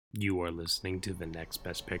You are listening to the Next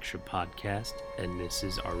Best Picture podcast, and this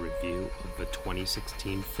is our review of the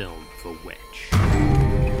 2016 film, The Witch.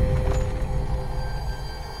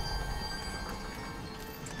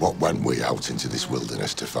 What went we out into this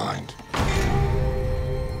wilderness to find?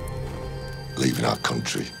 Leaving our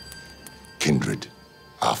country, kindred,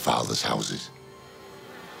 our fathers' houses.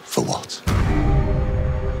 For what?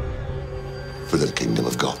 For the kingdom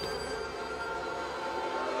of God.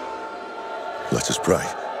 Let us pray.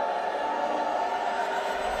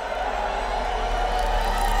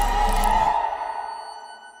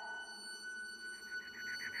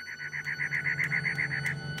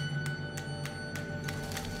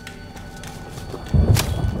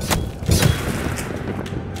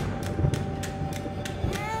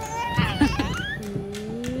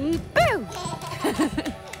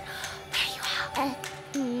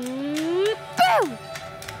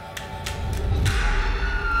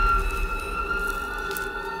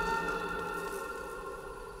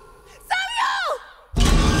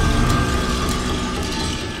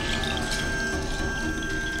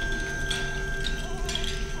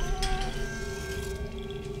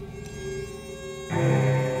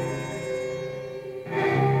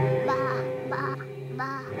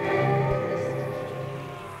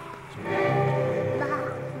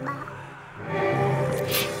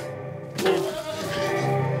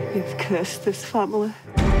 You've cursed this family.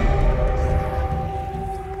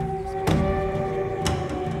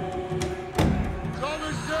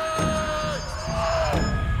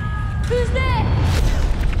 Who's there?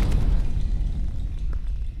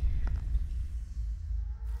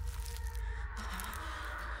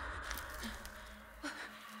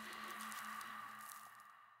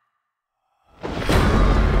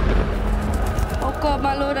 Oh God,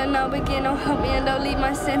 my Lord, I now begin. Oh, help me and don't leave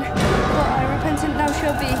my sin. For I repentant thou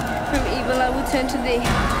shalt be. From evil I will turn to thee.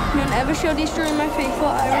 None ever shall destroy my faith. For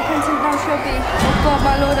I repentant thou shalt be. Oh God,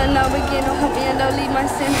 my Lord, I now begin. Oh, help me and don't leave my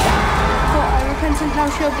sin. For I repentant thou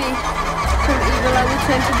shalt be. From evil I will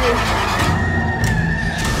turn to thee.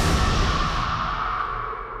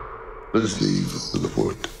 Let us leave the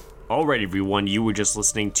wood. Alright, everyone, you were just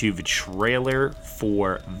listening to the trailer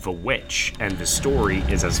for The Witch, and the story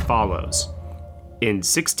is as follows. In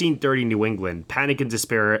 1630 New England, panic and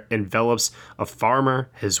despair envelops a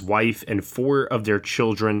farmer, his wife, and 4 of their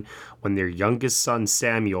children when their youngest son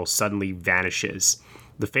Samuel suddenly vanishes.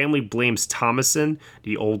 The family blames Thomasin,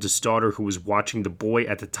 the oldest daughter who was watching the boy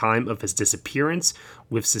at the time of his disappearance,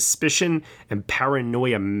 with suspicion and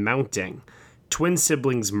paranoia mounting. Twin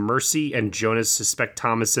siblings Mercy and Jonas suspect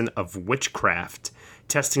Thomasin of witchcraft,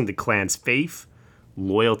 testing the clan's faith,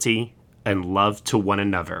 loyalty, and love to one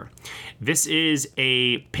another. This is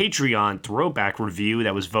a Patreon throwback review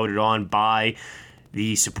that was voted on by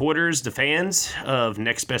the supporters, the fans of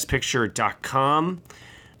nextbestpicture.com.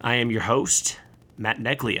 I am your host, Matt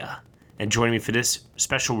Neglia, and joining me for this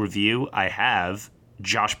special review, I have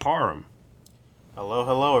Josh Parham.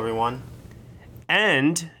 Hello, everyone.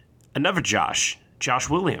 And another Josh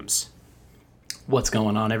Williams. What's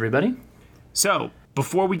going on, everybody? So,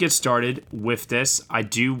 before we get started with this, I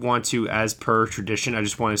do want to, as per tradition, I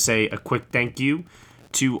just want to say a quick thank you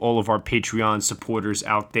to all of our Patreon supporters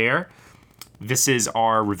out there. This is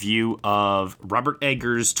our review of Robert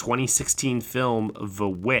Eggers' 2016 film, The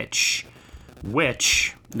Witch,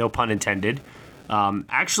 which, no pun intended,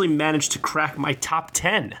 actually managed to crack my top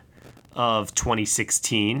 10 of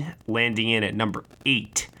 2016, landing in at number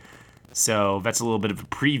 8. So that's a little bit of a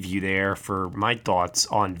preview there for my thoughts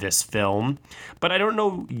on this film. But I don't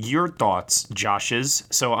know your thoughts, Josh's,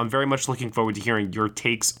 so I'm very much looking forward to hearing your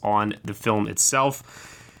takes on the film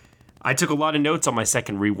itself. I took a lot of notes on my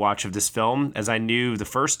second rewatch of this film, as I knew the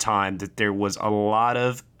first time that there was a lot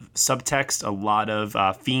of subtext, a lot of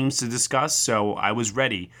themes to discuss, so I was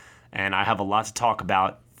ready, and I have a lot to talk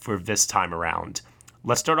about for this time around.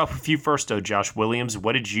 Let's start off with you first, though, Josh Williams.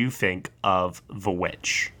 What did you think of The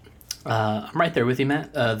Witch? I'm right there with you,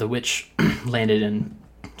 Matt. The Witch landed in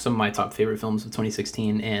some of my top favorite films of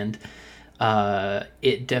 2016, and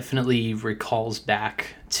it definitely recalls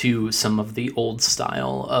back to some of the old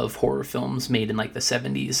style of horror films made in like the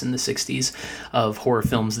 70s and the 60s, of horror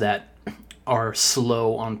films that are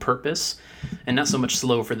slow on purpose, and not so much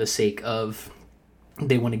slow for the sake of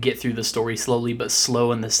they want to get through the story slowly, but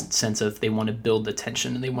slow in the sense of they want to build the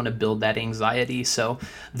tension and they want to build that anxiety. So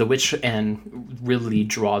The Witch and really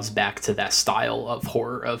draws back to that style of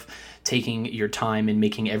horror of taking your time and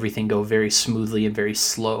making everything go very smoothly and very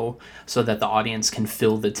slow so that the audience can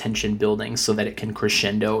feel the tension building, so that it can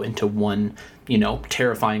crescendo into one,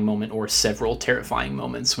 terrifying moment or several terrifying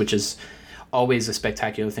moments, which is always a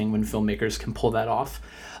spectacular thing when filmmakers can pull that off.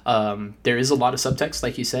 There is a lot of subtext,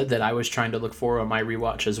 like you said, that I was trying to look for on my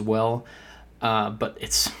rewatch as well. But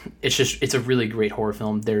it's a really great horror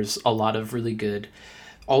film. There's a lot of really good.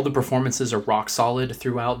 All the performances are rock solid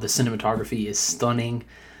throughout. The cinematography is stunning.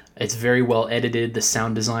 It's very well edited. The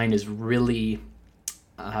sound design is really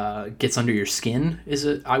gets under your skin,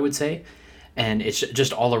 I would say. And it's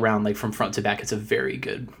just all around, like from front to back, it's a very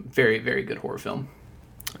good, very, very good horror film.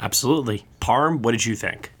 Absolutely. Parm, what did you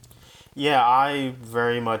think? Yeah, I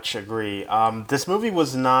very much agree. This movie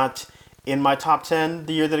was not in my top 10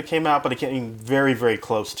 the year that it came out, but it came very, very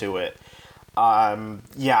close to it.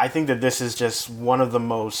 Yeah, I think that this is just one of the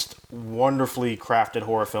most wonderfully crafted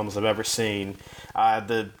horror films I've ever seen.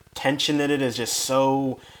 The tension in it is just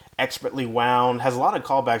so expertly wound. Has a lot of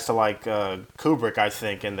callbacks to like Kubrick, I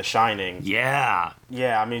think, in The Shining. Yeah.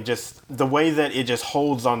 Yeah, I mean, just the way that it just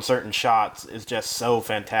holds on certain shots is just so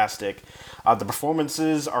fantastic. The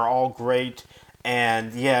performances are all great.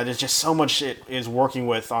 And yeah, there's just so much it is working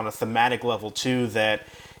with on a thematic level too, that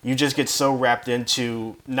you just get so wrapped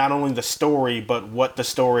into not only the story, but what the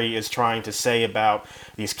story is trying to say about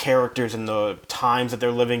these characters and the times that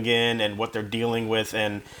they're living in and what they're dealing with.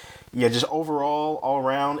 And yeah, just overall, all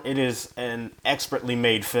around, it is an expertly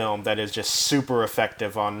made film that is just super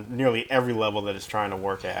effective on nearly every level that it's trying to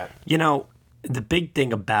work at. You know, the big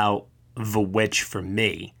thing about The Witch for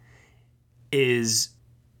me is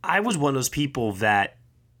I was one of those people that,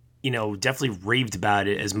 you know, definitely raved about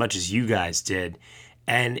it as much as you guys did.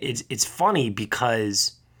 And it's funny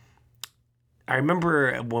because I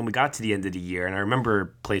remember when we got to the end of the year, and I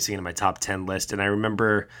remember placing it in my top 10 list, and I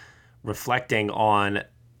remember reflecting on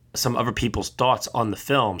some other people's thoughts on the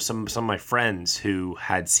film, some of my friends who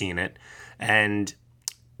had seen it, and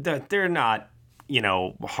they're not, you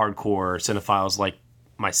know, hardcore cinephiles like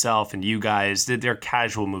myself and you guys. They're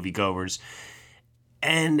casual moviegoers.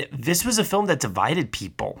 And this was a film that divided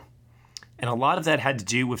people. And a lot of that had to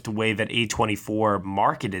do with the way that A24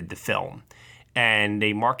 marketed the film. And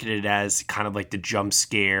they marketed it as kind of like the jump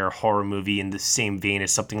scare horror movie in the same vein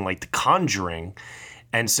as something like The Conjuring.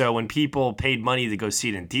 And so when people paid money to go see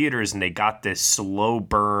it in theaters and they got this slow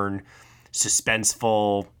burn,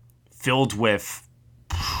 suspenseful, filled with,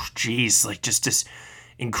 like just this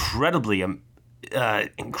incredibly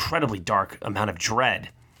dark amount of dread,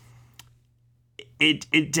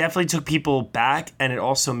 it definitely took people back, and it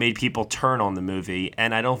also made people turn on the movie.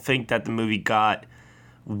 And I don't think that the movie got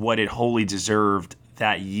what it wholly deserved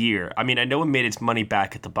that year. I mean, I know it made its money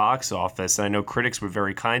back at the box office, and I know critics were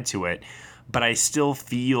very kind to it, but I still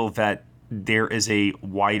feel that there is a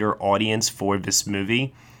wider audience for this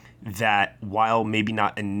movie that, while maybe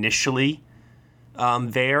not initially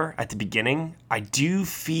there at the beginning, I do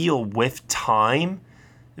feel with time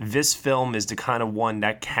this film is the kind of one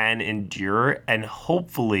that can endure and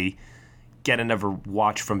hopefully get another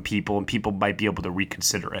watch from people, and people might be able to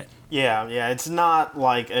reconsider it. Yeah, it's not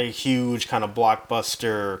like a huge kind of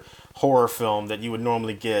blockbuster horror film that you would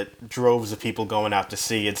normally get droves of people going out to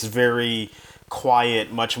see. It's very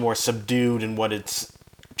quiet, much more subdued in what it's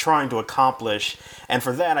trying to accomplish. And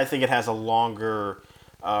for that, I think it has a longer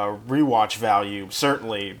rewatch value,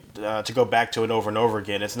 certainly, to go back to it over and over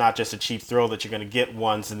again. It's not just a cheap thrill that you're going to get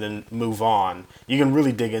once and then move on. You can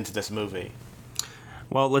really dig into this movie.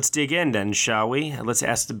 Well, let's dig in then, shall we? Let's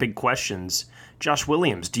ask the big questions. Josh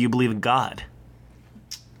Williams, do you believe in God?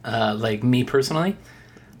 Like me personally?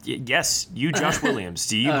 Yes, you, Josh Williams.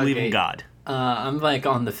 Do you believe in God? I'm like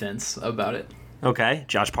on the fence about it. Okay.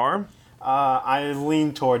 Josh Parham? I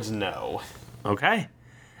lean towards no. Okay.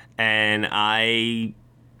 And I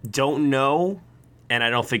don't know, and I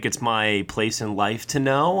don't think it's my place in life to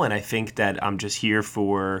know, and I think that I'm just here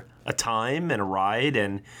for a time and a ride,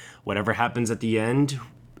 and whatever happens at the end,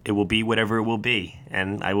 it will be whatever it will be,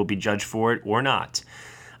 and I will be judged for it or not.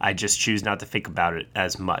 I just choose not to think about it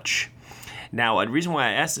as much. Now, the reason why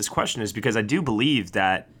I asked this question is because I do believe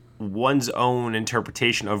that one's own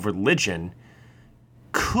interpretation of religion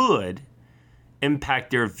could impact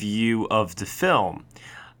their view of the film.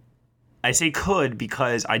 I say could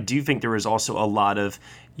because I do think there is also a lot of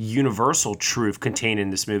universal truth contained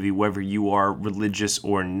in this movie, whether you are religious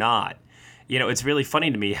or not. You know, it's really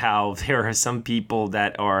funny to me how there are some people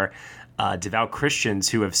that are devout Christians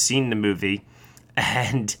who have seen the movie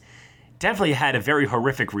and definitely had a very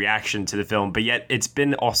horrific reaction to the film, but yet it's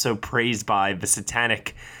been also praised by the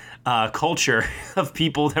satanic culture of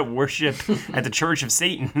people that worship at the Church of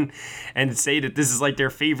Satan and say that this is like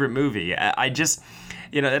their favorite movie. I just,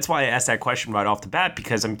 you know, that's why I asked that question right off the bat,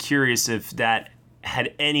 because I'm curious if that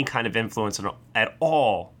had any kind of influence at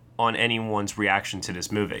all on anyone's reaction to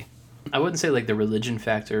this movie. I wouldn't say like the religion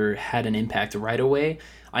factor had an impact right away.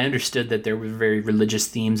 I understood that there were very religious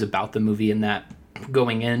themes about the movie, and that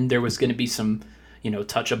going in there was going to be some,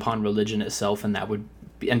 touch upon religion itself, and that would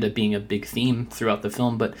end up being a big theme throughout the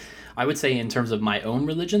film. But I would say in terms of my own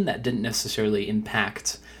religion, that didn't necessarily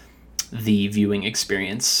impact the viewing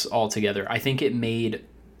experience altogether. I think it made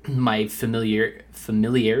my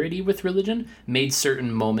familiarity with religion made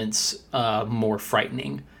certain moments more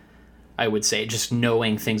frightening. I would say just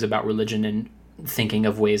knowing things about religion and thinking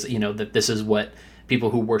of ways, that this is what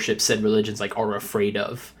people who worship said religions like are afraid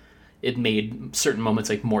of. It made certain moments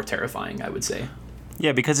like more terrifying, I would say.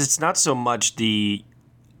 Yeah, because it's not so much the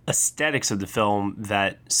aesthetics of the film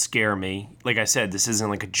that scare me. Like I said, this isn't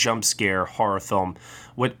like a jump scare horror film.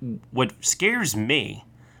 What scares me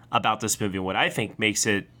about this movie, what I think makes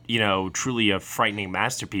it, truly a frightening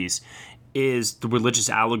masterpiece, is the religious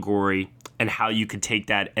allegory and how you could take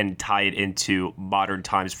that and tie it into modern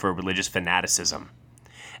times for religious fanaticism.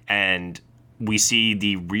 And we see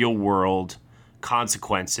the real world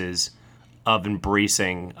consequences of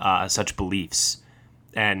embracing such beliefs.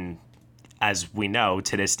 And as we know,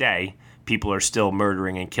 to this day, people are still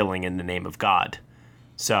murdering and killing in the name of God.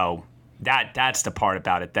 So that's the part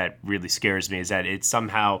about it that really scares me, is that it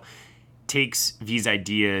somehow takes these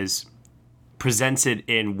ideas, presents it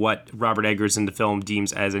in what Robert Eggers in the film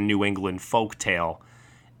deems as a New England folk tale,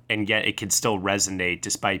 and yet it can still resonate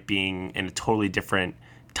despite being in a totally different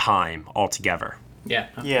time altogether. Yeah,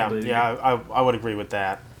 I would agree with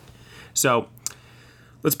that. So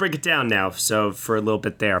let's break it down now. So for a little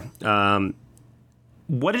bit there,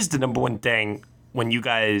 what is the number one thing when you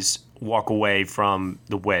guys walk away from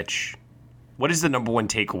The Witch? What is the number one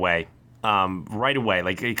takeaway right away?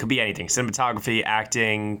 Like, it could be anything: cinematography,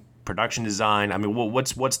 acting, production design. I mean,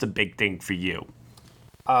 what's the big thing for you?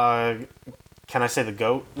 Can I say the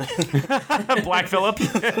GOAT? Black Phillip?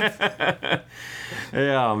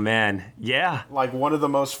 Oh, man. Yeah. Like, one of the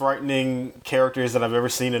most frightening characters that I've ever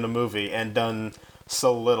seen in a movie, and done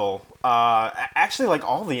so little. Actually, like,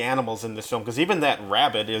 all the animals in this film, because even that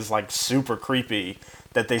rabbit is, like, super creepy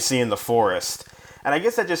that they see in the forest. And I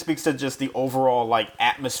guess that just speaks to just the overall, like,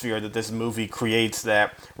 atmosphere that this movie creates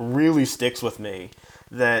that really sticks with me.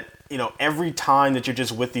 That, every time that you're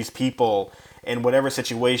just with these people in whatever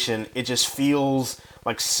situation, it just feels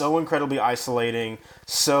like so incredibly isolating,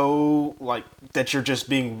 so like that you're just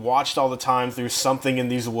being watched all the time through something in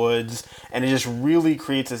these woods, and it just really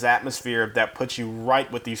creates this atmosphere that puts you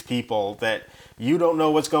right with these people, that you don't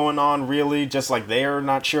know what's going on really, just like they're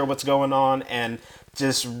not sure what's going on, and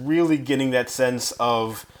just really getting that sense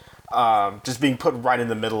of just being put right in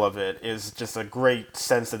the middle of it is just a great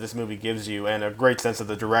sense that this movie gives you, and a great sense of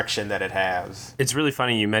the direction that it has. It's really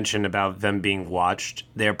funny you mentioned about them being watched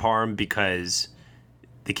there, Parm, because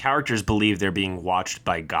the characters believe they're being watched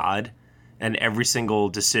by God, and every single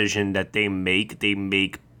decision that they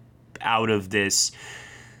make out of this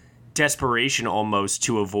desperation almost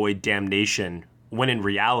to avoid damnation, when in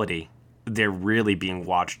reality, they're really being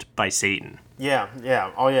watched by Satan. Yeah.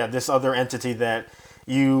 Oh, yeah, this other entity that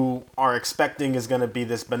you are expecting is going to be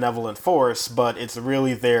this benevolent force, but it's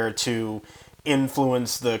really there to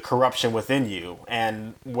influence the corruption within you,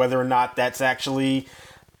 and whether or not that's actually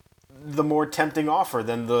the more tempting offer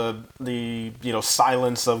than the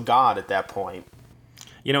silence of God at that point.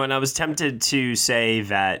 And I was tempted to say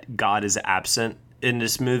that God is absent in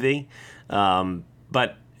this movie,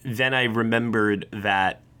 but then I remembered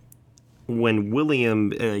that when William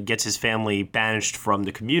gets his family banished from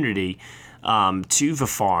the community to the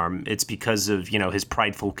farm, it's because of, his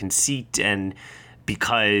prideful conceit, and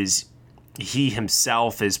because he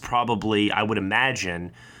himself is probably, I would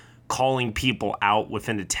imagine, calling people out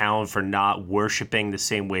within the town for not worshiping the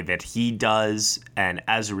same way that he does. And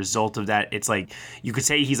as a result of that, it's like, you could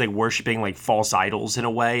say he's like worshiping like false idols in a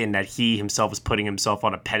way, and that he himself is putting himself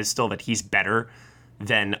on a pedestal, that he's better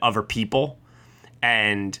than other people.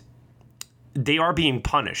 And they are being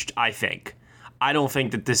punished, I think. I don't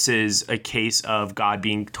think that this is a case of God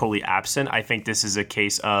being totally absent. I think this is a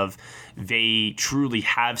case of they truly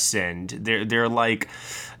have sinned. They're like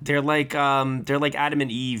Adam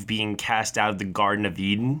and Eve being cast out of the Garden of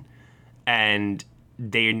Eden, and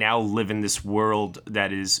they now live in this world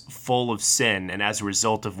that is full of sin, and as a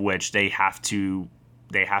result of which they have to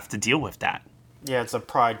deal with that. Yeah, it's a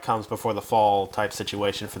pride comes before the fall type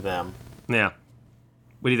situation for them. Yeah.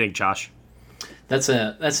 What do you think, Josh? That's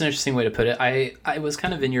an interesting way to put it. I was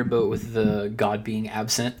kind of in your boat with the God being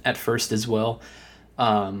absent at first as well.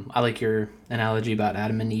 I like your analogy about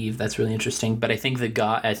Adam and Eve. That's really interesting. But I think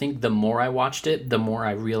the more I watched it, the more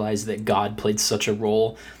I realized that God played such a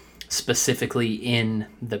role specifically in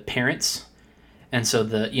the parents And so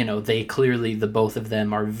they clearly, the both of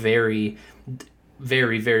them are very,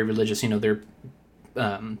 very, very religious. They're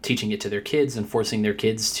teaching it to their kids and forcing their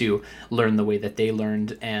kids to learn the way that they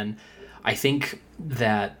learned. And I think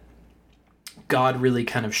that God really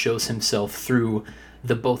kind of shows himself through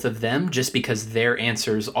the both of them, just because their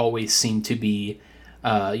answers always seem to be,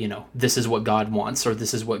 this is what God wants, or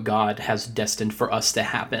this is what God has destined for us to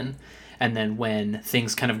happen. And then when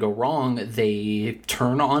things kind of go wrong, they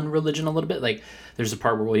turn on religion a little bit. Like, there's a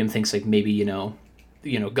part where William thinks, like, maybe,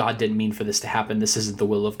 God didn't mean for this to happen. This isn't the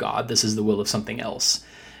will of God. This is the will of something else.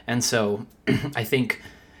 And so I think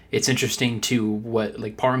it's interesting to what,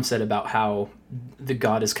 like, Parham said about how the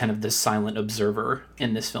God is kind of the silent observer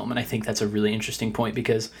in this film. And I think that's a really interesting point,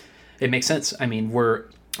 because it makes sense. I mean,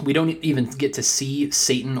 we don't even get to see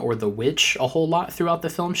Satan or the witch a whole lot throughout the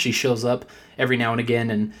film. She shows up every now and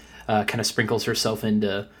again and kind of sprinkles herself in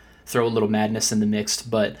to throw a little madness in the mix,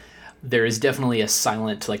 but there is definitely a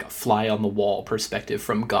silent, like, a fly on the wall perspective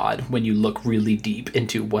from God when you look really deep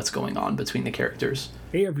into what's going on between the characters.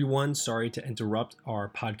 Hey everyone, sorry to interrupt our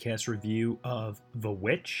podcast review of The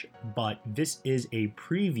Witch, but this is a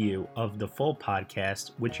preview of the full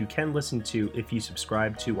podcast, which you can listen to if you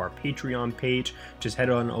subscribe to our Patreon page. Just head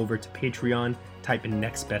on over to Patreon, type in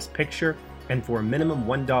Next Best Picture, and for a minimum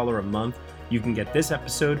 $1 a month, you can get this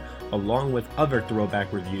episode along with other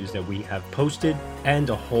throwback reviews that we have posted and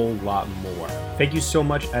a whole lot more. Thank you so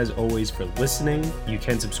much, as always, for listening. You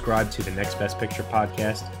can subscribe to the Next Best Picture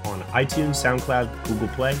podcast on iTunes, SoundCloud, Google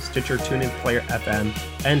Play, Stitcher, TuneIn, Player FM,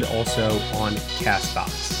 and also on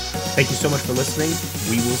CastBox. Thank you so much for listening.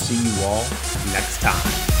 We will see you all next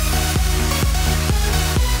time.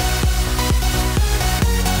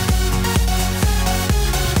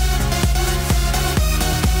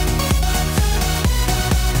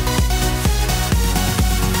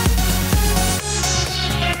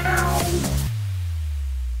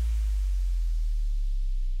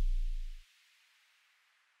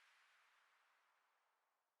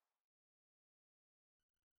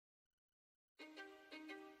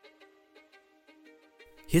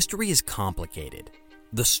 History is complicated.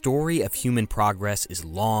 The story of human progress is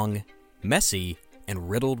long, messy, and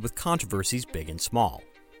riddled with controversies big and small.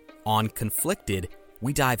 On Conflicted,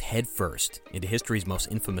 we dive headfirst into history's most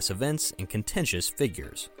infamous events and contentious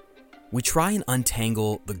figures. We try and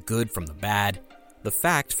untangle the good from the bad, the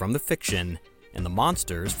fact from the fiction, and the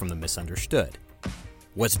monsters from the misunderstood.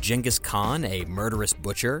 Was Genghis Khan a murderous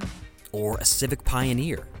butcher or a civic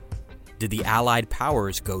pioneer? Did the Allied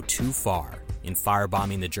powers go too far in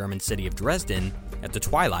firebombing the German city of Dresden at the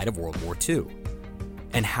twilight of World War II?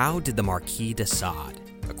 And how did the Marquis de Sade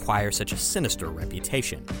acquire such a sinister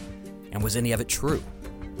reputation? And was any of it true?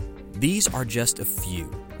 These are just a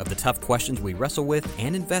few of the tough questions we wrestle with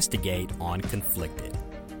and investigate on Conflicted.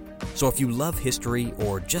 So if you love history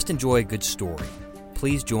or just enjoy a good story,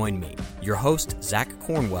 please join me, your host, Zach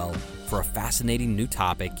Cornwell, for a fascinating new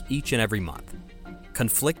topic each and every month.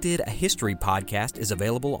 Conflicted, a history podcast, is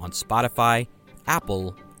available on Spotify,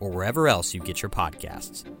 Apple, or wherever else you get your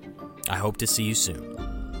podcasts. I hope to see you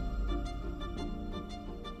soon.